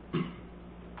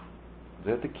 I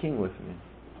have the King with me.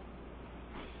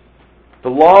 The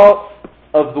law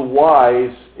of the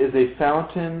wise is a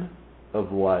fountain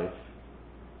of life,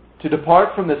 to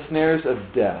depart from the snares of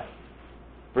death.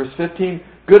 Verse 15,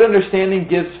 good understanding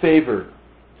gives favor,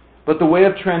 but the way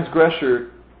of transgressors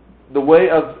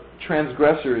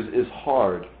is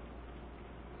hard.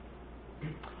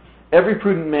 Every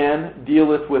prudent man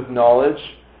dealeth with knowledge,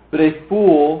 but a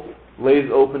fool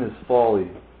lays open his folly.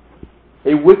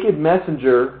 A wicked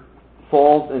messenger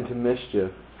falls into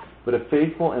mischief, but a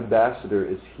faithful ambassador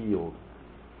is healed.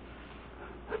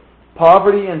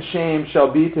 Poverty and shame shall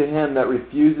be to him that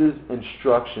refuses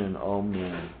instruction, O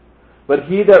man. But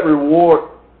he that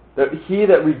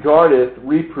regardeth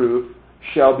reproof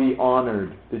shall be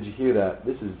honored. Did you hear that?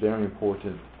 This is very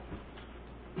important.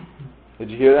 Did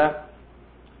you hear that?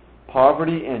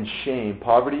 Poverty and shame.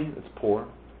 Poverty, that's poor.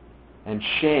 And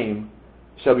shame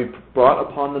shall be brought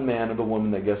upon the man or the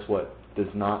woman that, guess what?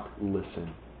 Does not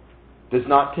listen. Does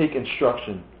not take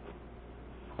instruction.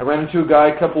 I ran into a guy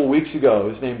a couple of weeks ago.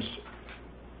 His name's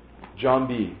John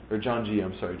G. John G.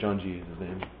 is his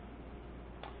name.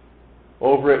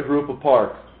 Over at Harupa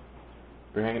Park.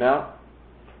 We're hanging out.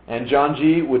 And John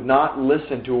G. would not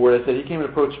listen to a word I said. He came and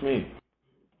approached me.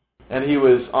 And he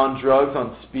was on drugs,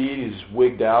 on speed. He was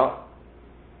wigged out.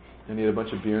 And he had a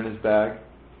bunch of beer in his bag.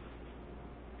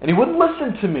 And he wouldn't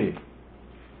listen to me.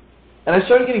 And I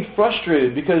started getting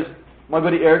frustrated because my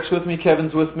buddy Eric's with me,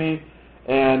 Kevin's with me,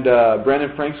 and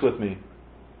Brandon Frank's with me.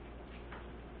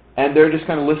 And they're just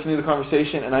kind of listening to the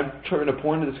conversation, and I'm trying to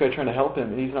point to this guy trying to help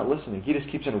him, and he's not listening. He just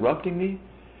keeps interrupting me.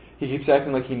 he keeps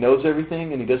acting like he knows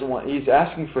everything, and he's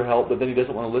asking for help, but then he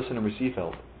doesn't want to listen and receive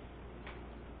help.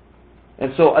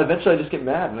 And so eventually I just get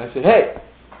mad, and I say, hey,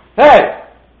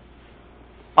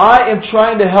 I am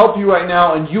trying to help you right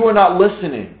now, and you are not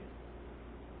listening.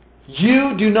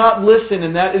 You do not listen,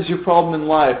 and that is your problem in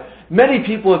life. Many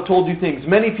people have told you things.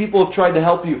 Many people have tried to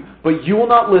help you, but you will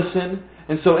not listen,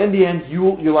 and so in the end,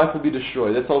 your life will be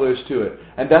destroyed. That's all there is to it.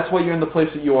 And that's why you're in the place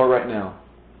that you are right now.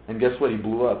 And guess what? He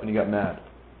blew up, and he got mad.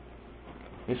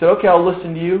 He said, okay, I'll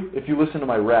listen to you if you listen to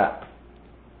my rap.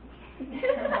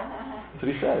 That's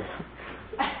what he said.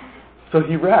 So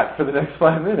he rapped for the next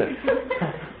 5 minutes.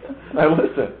 I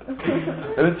listened.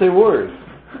 I didn't say words.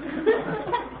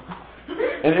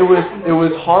 And it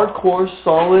was hardcore,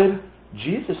 solid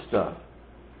Jesus stuff.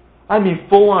 I mean,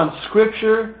 full-on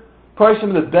scripture. Probably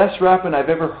some of the best rapping I've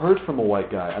ever heard from a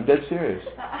white guy. I'm dead serious.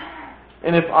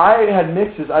 And if I had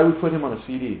mixes, I would put him on a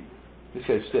CD. This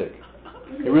guy's sick.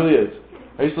 He really is.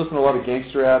 I used to listen to a lot of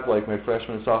gangster rap, like my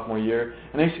freshman and sophomore year,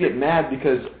 and I used to get mad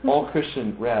because all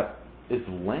Christian rap is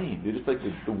lame, dude. It's like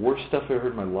the worst stuff I've ever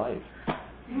heard in my life.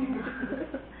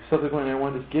 Stuff like when I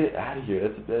wanted to get it out of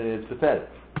here. It's pathetic.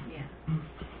 Yeah.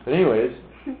 But anyways,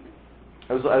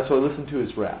 so I listened to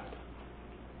his rap.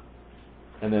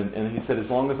 And he said, as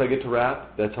long as I get to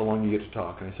rap, that's how long you get to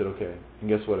talk. And I said, okay. And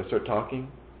guess what? I start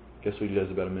talking. Guess what he does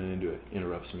about a minute into it?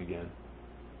 Interrupts me again.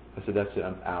 I said, that's it.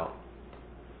 I'm out.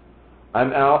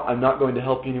 I'm out. I'm not going to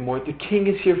help you anymore. The King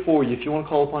is here for you. If you want to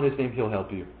call upon His name, He'll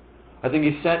help you. I think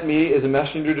He sent me as a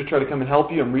messenger to try to come and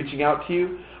help you. I'm reaching out to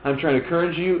you. I'm trying to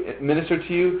encourage you, minister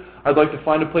to you. I'd like to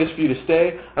find a place for you to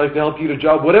stay. I'd like to help you get a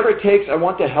job. Whatever it takes, I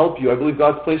want to help you. I believe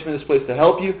God's placed me in this place to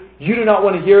help you. You do not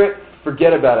want to hear it.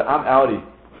 Forget about it. I'm outie.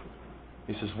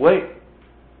 He says, wait.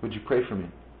 Would you pray for me?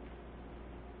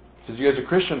 He says, you guys are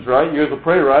Christians, right? You guys will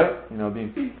pray, right?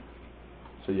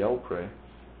 So yeah, we'll pray.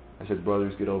 I said,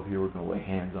 brothers, get over here. We're going to lay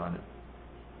hands on it.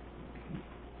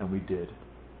 And we did.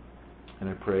 And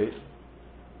I prayed.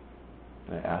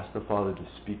 And I asked the Father to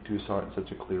speak to his heart in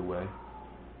such a clear way.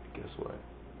 Guess what?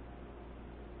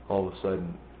 All of a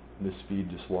sudden, this speed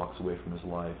just walks away from his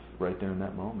life right there in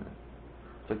that moment.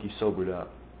 It's like he sobered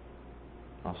up.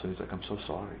 All of a sudden, he's like, I'm so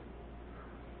sorry.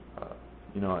 I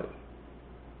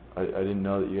didn't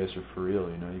know that you guys are for real.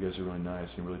 You guys are really nice.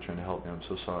 You're really trying to help me. I'm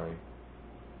so sorry.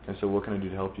 I said, what can I do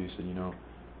to help you? He said,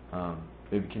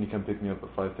 maybe can you come pick me up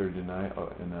at 5:30 tonight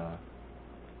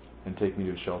and take me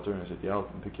to a shelter? And I said, yeah, I'll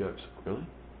come pick you up. He said, really?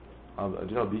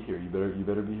 I'll be here. You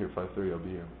better be here at 5:30. I'll be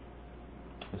here.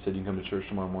 I said, you can come to church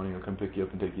tomorrow morning. I'll come pick you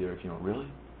up and take you there if you want. Really?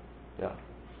 Yeah.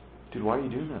 Dude, why are you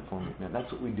doing that for me, man?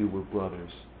 That's what we do. We're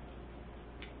brothers.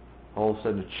 All of a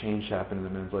sudden, a change happened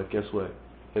in the man's life. Guess what?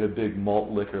 He had a big malt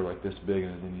liquor like this big,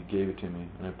 and he gave it to me,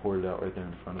 and I poured it out right there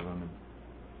in front of him.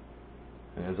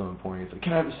 And as I'm pouring, he's like,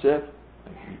 can I have a sip?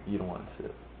 Like, you don't want a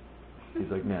sip.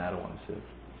 He's like, nah, I don't want a sip.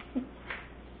 And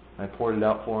I poured it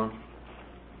out for him.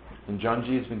 And John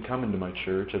G has been coming to my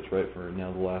church, that's right, for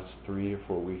now the last 3 or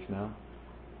 4 weeks now.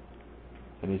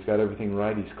 And he's got everything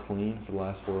right. He's clean for the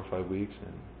last 4 or 5 weeks,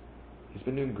 and he's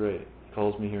been doing great. He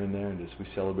calls me here and there, and we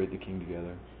celebrate the King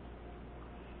together.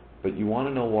 But you want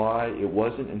to know why? It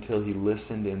wasn't until he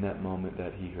listened in that moment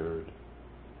that he heard.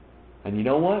 And you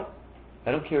know what?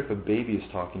 I don't care if a baby is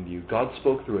talking to you. God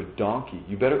spoke through a donkey.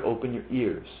 You better open your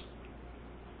ears.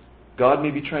 God may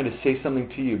be trying to say something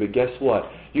to you, but guess what?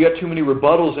 You got too many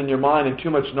rebuttals in your mind and too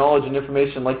much knowledge and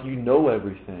information like you know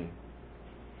everything.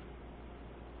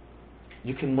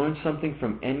 You can learn something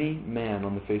from any man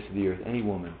on the face of the earth, any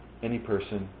woman, any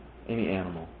person, any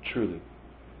animal, truly.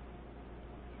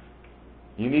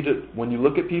 You need to, when you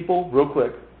look at people, real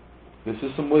quick, this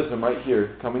is some wisdom right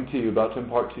here, coming to you, about to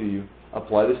impart to you.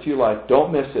 Apply this to your life.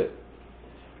 Don't miss it.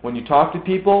 When you talk to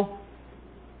people,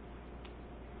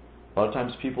 a lot of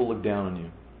times people look down on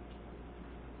you.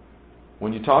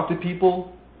 When you talk to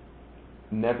people,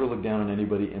 never look down on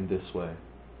anybody in this way.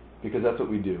 Because that's what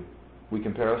we do. We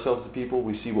compare ourselves to people,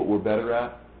 we see what we're better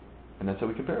at, and that's how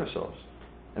we compare ourselves.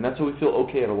 And that's how we feel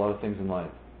okay at a lot of things in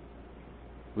life.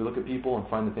 We look at people and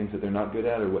find the things that they're not good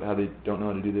at, or how they don't know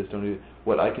how to do this,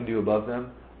 what I can do above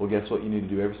them. Well, guess what you need to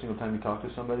do every single time you talk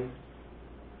to somebody?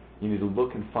 You need to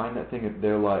look and find that thing in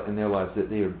their lives that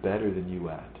they are better than you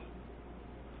at.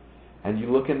 And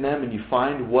you look in them and you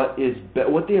find what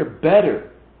they are better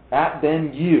at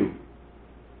than you.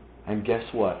 And guess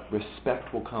what?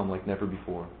 Respect will come like never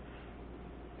before.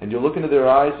 And you'll look into their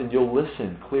eyes and you'll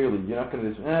listen clearly. You're not going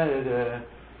to just,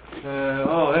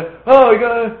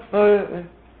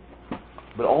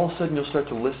 but all of a sudden you'll start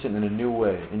to listen in a new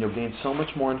way, and you'll gain so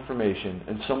much more information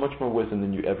and so much more wisdom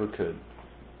than you ever could.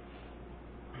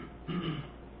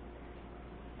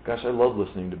 Gosh, I love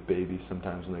listening to babies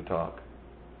sometimes when they talk.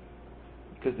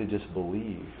 Because they just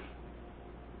believe.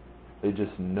 They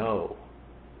just know.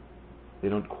 They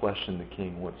don't question the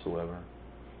king whatsoever.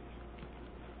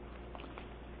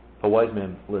 A wise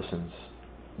man listens.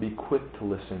 Be quick to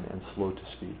listen and slow to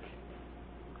speak.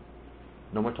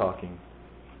 No more talking.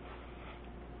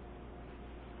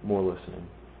 More listening.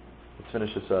 Let's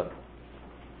finish this up.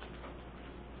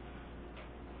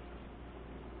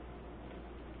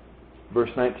 Verse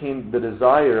 19, the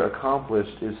desire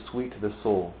accomplished is sweet to the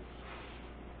soul,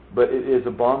 but it is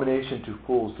abomination to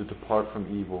fools to depart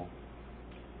from evil.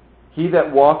 He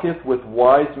that walketh with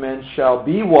wise men shall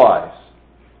be wise.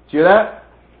 Do you hear that?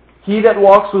 He that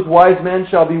walks with wise men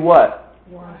shall be what?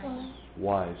 Wise.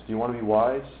 Wise. Do you want to be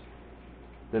wise?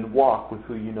 Then walk with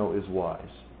who you know is wise.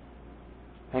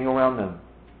 Hang around them.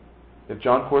 If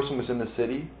John Corson was in the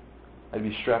city, I'd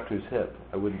be strapped to his hip.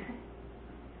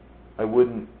 I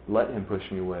wouldn't let him push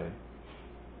me away.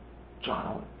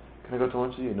 John, can I go to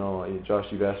lunch with you? No, Josh,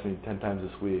 you've asked me 10 times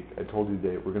this week. I told you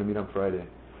today, we're going to meet on Friday.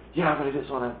 Yeah, but I just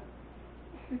want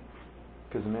to...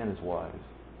 Because the man is wise.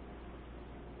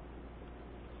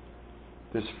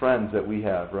 There's friends that we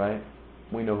have, right?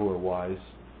 We know who are wise.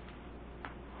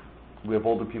 We have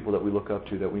older people that we look up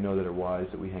to that we know that are wise,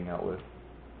 that we hang out with.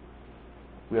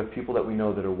 We have people that we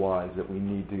know that are wise, that we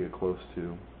need to get close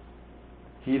to.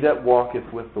 He that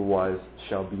walketh with the wise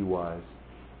shall be wise.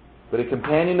 But a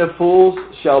companion of fools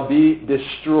shall be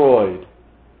destroyed.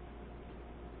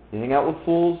 You hang out with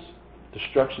fools,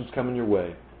 destruction's coming your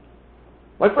way.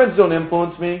 My friends don't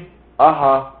influence me.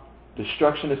 Aha.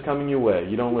 Destruction is coming your way.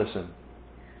 You don't listen.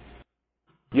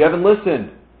 You haven't listened.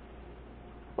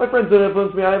 My friends don't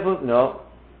influence me. I influence... No.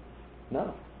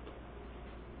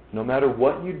 No matter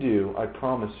what you do, I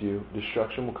promise you,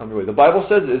 destruction will come your way. The Bible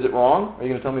says, is it wrong? Are you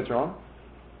going to tell me it's wrong?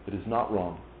 It is not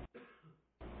wrong.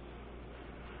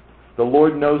 The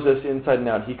Lord knows us inside and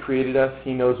out. He created us.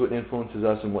 He knows what influences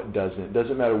us and what doesn't. It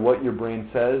doesn't matter what your brain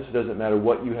says. It doesn't matter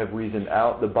what you have reasoned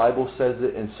out. The Bible says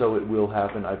it, and so it will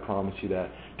happen. I promise you that.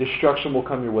 Destruction will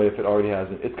come your way if it already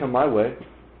hasn't. It's come my way.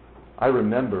 I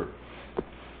remember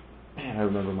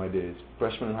my days.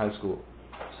 Freshman in high school,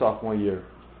 sophomore year.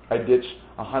 I ditched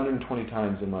 120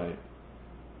 times in my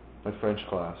French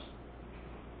class.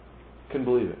 Couldn't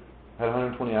believe it. I had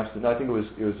 120 absences. I think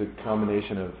it was a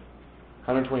combination of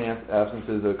 120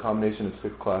 absences, a combination of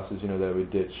 6 classes, that I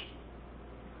would ditch.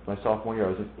 My sophomore year, I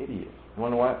was an idiot. You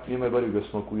want to know why? Me and my buddy would go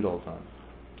smoke weed all the time.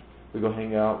 We'd go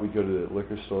hang out, we'd go to the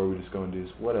liquor store, we'd just go and do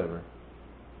whatever.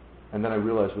 And then I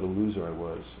realized what a loser I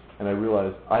was. And I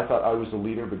realized, I thought I was the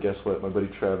leader, but guess what? My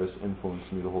buddy Travis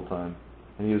influenced me the whole time.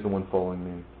 And he was the one following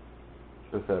me.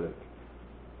 Pathetic.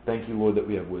 Thank you, Lord, that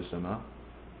we have wisdom, huh?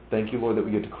 Thank you, Lord, that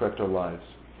we get to correct our lives.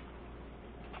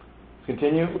 Let's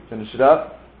continue. Finish it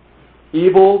up.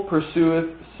 Evil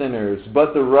pursueth sinners,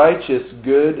 but the righteous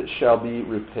good shall be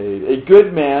repaid. A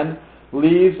good man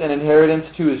leaves an inheritance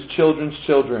to his children's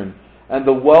children, and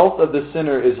the wealth of the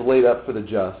sinner is laid up for the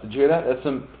just. Did you hear that? That's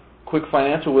some quick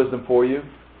financial wisdom for you.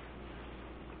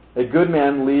 A good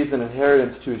man leaves an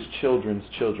inheritance to his children's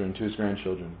children, to his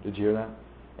grandchildren. Did you hear that?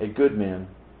 A good man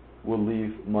will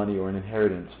leave money or an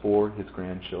inheritance for his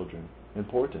grandchildren.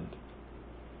 Important.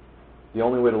 The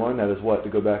only way to learn that is what? To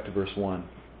go back to verse 1.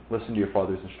 Listen to your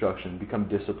father's instruction. Become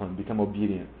disciplined. Become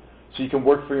obedient. So you can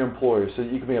work for your employer. So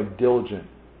that you can become diligent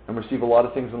and receive a lot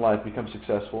of things in life. Become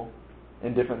successful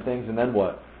in different things. And then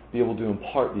what? Be able to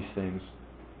impart these things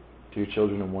to your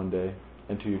children in one day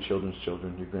and to your children's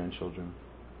children, your grandchildren.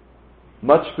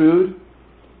 Much food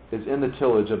is in the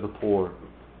tillage of the poor,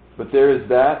 but there is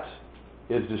that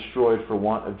is destroyed for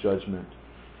want of judgment.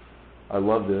 I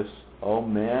love this. Oh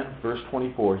man, verse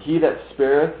 24. He that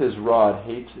spareth his rod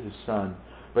hates his son,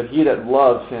 but he that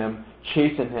loves him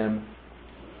chasten him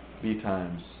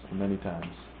many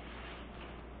times.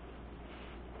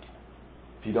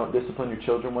 If you don't discipline your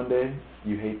children one day,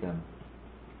 you hate them.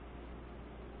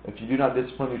 If you do not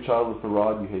discipline your child with the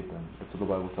rod, you hate them. That's what the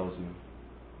Bible tells you.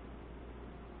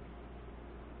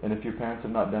 And if your parents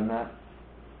have not done that,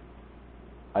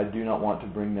 I do not want to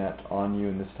bring that on you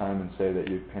in this time and say that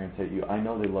your parents hate you. I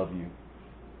know they love you.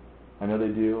 I know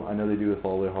they do. I know they do with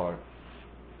all their heart.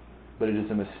 But it is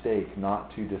a mistake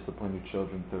not to discipline your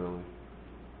children thoroughly.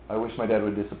 I wish my dad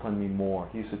would discipline me more.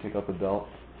 He used to take up a belt,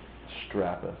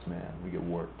 strap us, man. We get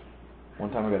worked.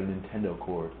 One time I got a Nintendo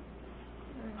cord.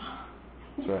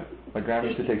 That's right. My grandma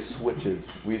used to take switches.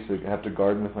 We used to have to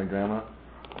garden with my grandma.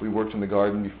 We worked in the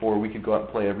garden before we could go out and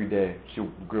play every day. She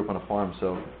grew up on a farm,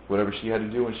 so whatever she had to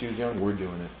do when she was young, we're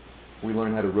doing it. We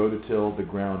learned how to rototill the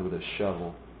ground with a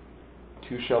shovel.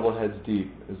 2 shovel heads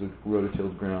deep is a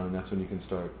rototilled ground, and that's when you can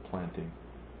start planting.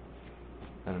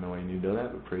 I don't know why you need to know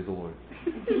that, but praise the Lord.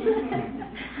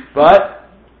 But,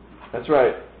 that's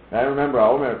right. I'll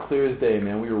remember clear as day,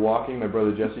 man. We were walking, my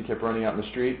brother Jesse kept running out in the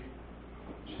street.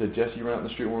 She said, Jesse, you run out in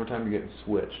the street one more time, you're getting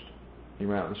switched. He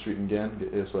ran out in the street again,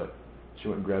 guess what? She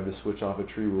went and grabbed a switch off a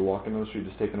tree. We were walking down the street,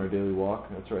 just taking our daily walk.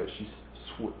 That's right, she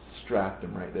strapped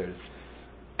him right there.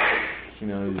 You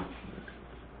know,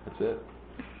 that's it.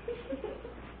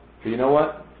 But you know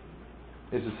what?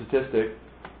 It's a statistic.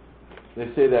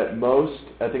 They say that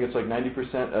I think it's like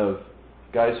 90% of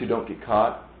guys who don't get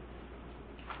caught,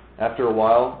 after a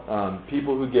while,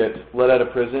 people who get let out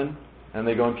of prison and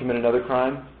they go and commit another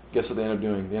crime, guess what they end up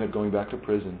doing? They end up going back to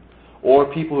prison. Or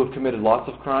people who have committed lots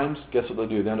of crimes, guess what they'll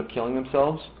do? They end up killing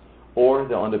themselves, or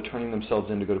they'll end up turning themselves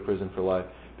in to go to prison for life.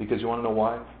 Because you want to know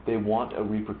why? They want a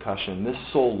repercussion. This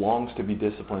soul longs to be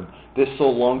disciplined. This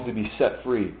soul longs to be set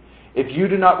free. If you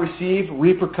do not receive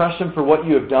repercussion for what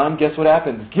you have done, guess what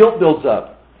happens? Guilt builds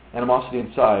up. Animosity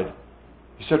inside.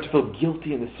 You start to feel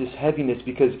guilty and this heaviness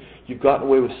because you've gotten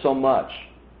away with so much.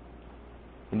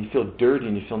 And you feel dirty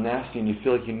and you feel nasty and you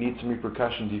feel like you need some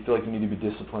repercussions. You feel like you need to be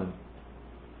disciplined.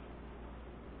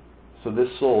 So this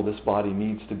soul, this body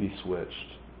needs to be switched.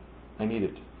 I need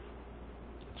it.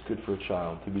 It's good for a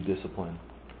child to be disciplined.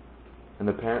 And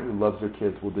the parent who loves their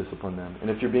kids will discipline them. And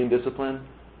if you're being disciplined,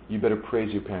 you better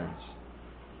praise your parents.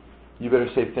 You better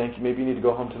say thank you. Maybe you need to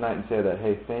go home tonight and say that,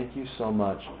 hey, thank you so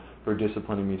much for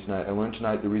disciplining me tonight. I learned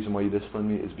tonight the reason why you disciplined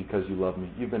me is because you love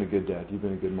me. You've been a good dad. You've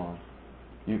been a good mom.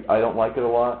 I don't like it a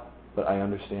lot, but I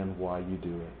understand why you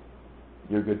do it.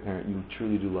 You're a good parent. You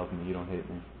truly do love me. You don't hate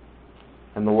me.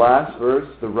 And the last verse,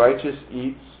 the righteous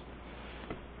eats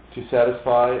to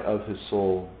satisfy of his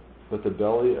soul, but the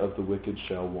belly of the wicked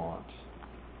shall want.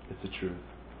 It's the truth.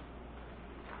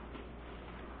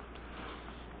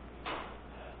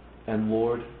 And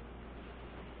Lord,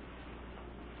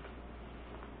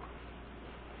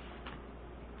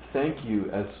 thank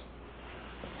you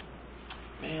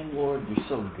Lord, you're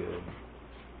so good.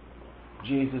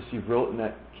 Jesus, you've written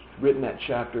that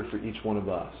chapter for each one of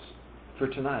us, for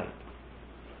tonight.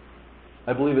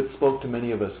 I believe it spoke to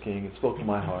many of us, King. It spoke to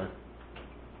my heart.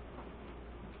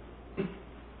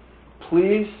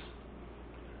 Please,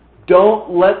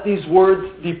 don't let these words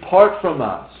depart from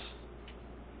us.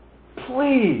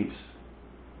 Please.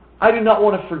 I do not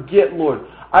want to forget, Lord.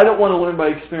 I don't want to learn by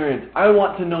experience. I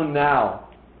want to know now.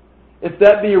 If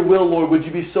that be your will, Lord, would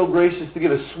you be so gracious to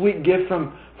give a sweet gift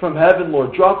from heaven,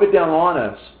 Lord. Drop it down on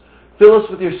us. Fill us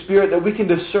with your Spirit that we can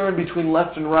discern between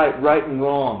left and right and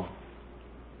wrong.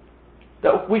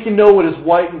 That we can know what is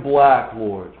white and black,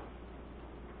 Lord.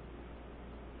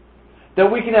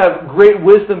 That we can have great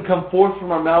wisdom come forth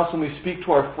from our mouths when we speak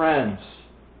to our friends.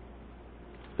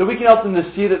 That we can help them to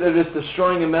see that they're just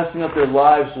destroying and messing up their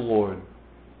lives, Lord.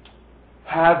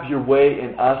 Have your way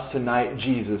in us tonight,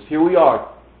 Jesus. Here we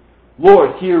are.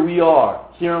 Lord, here we are.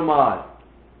 Here am I.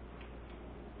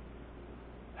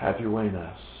 Have your way in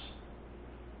us.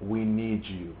 We need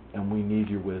you, and we need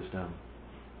your wisdom.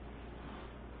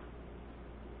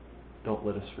 Don't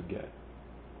let us forget.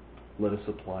 Let us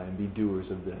apply and be doers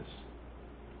of this.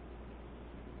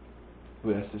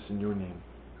 We ask this in your name.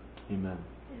 Amen.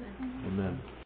 Amen. Amen.